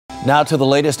Now to the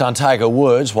latest on Tiger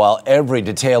Woods. While every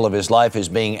detail of his life is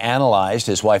being analyzed,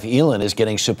 his wife Elin is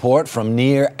getting support from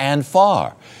near and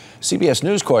far. CBS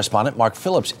News correspondent Mark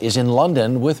Phillips is in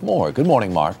London with more. Good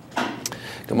morning, Mark.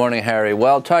 Good morning, Harry.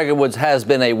 Well, Tiger Woods has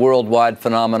been a worldwide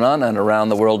phenomenon and around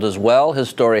the world as well. His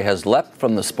story has leapt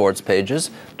from the sports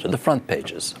pages to the front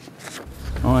pages.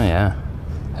 Oh, yeah.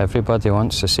 Everybody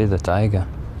wants to see the Tiger.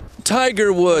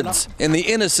 Tiger Woods, in the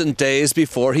innocent days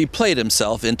before he played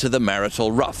himself into the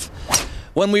marital rough.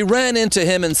 When we ran into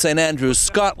him in St Andrews,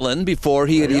 Scotland, before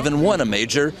he had even won a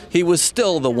major, he was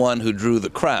still the one who drew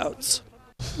the crowds.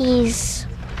 He's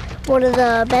one of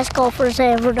the best golfers I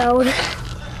ever known.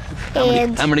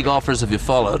 How many golfers have you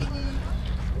followed?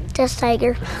 Just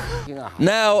Tiger.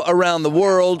 Now, around the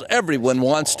world, everyone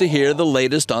wants to hear the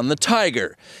latest on the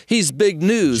Tiger. He's big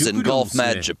news in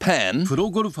golf-mad Japan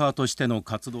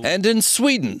and in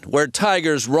Sweden, where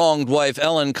Tiger's wronged wife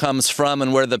Ellen comes from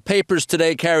and where the papers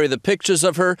today carry the pictures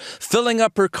of her filling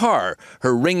up her car,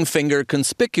 her ring finger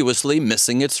conspicuously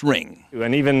missing its ring.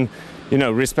 And even,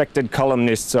 respected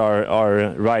columnists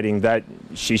are writing that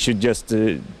she should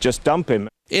just dump him.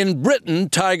 In Britain,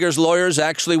 Tiger's lawyers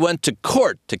actually went to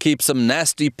court to keep some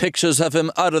nasty pictures of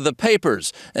him out of the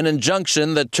papers, an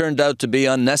injunction that turned out to be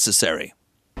unnecessary.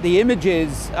 The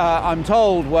images, I'm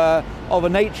told, were of a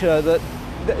nature that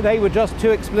they were just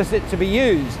too explicit to be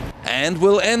used. And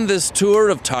we'll end this tour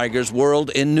of Tiger's world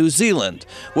in New Zealand,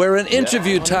 where an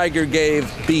interview Tiger gave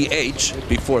BH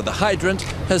before the hydrant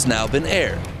has now been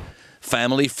aired.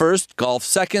 Family first, golf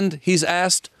second, he's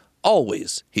asked,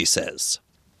 always, he says.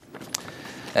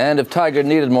 And if Tiger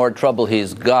needed more trouble,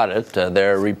 he's got it.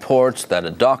 There are reports that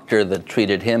a doctor that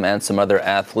treated him and some other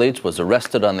athletes was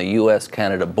arrested on the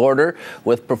U.S.-Canada border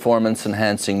with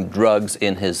performance-enhancing drugs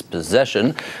in his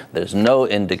possession. There's no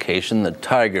indication that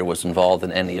Tiger was involved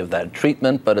in any of that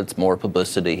treatment, but it's more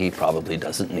publicity he probably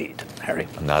doesn't need. Harry?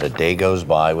 Not a day goes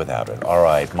by without it. All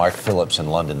right, Mark Phillips in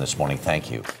London this morning.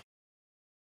 Thank you.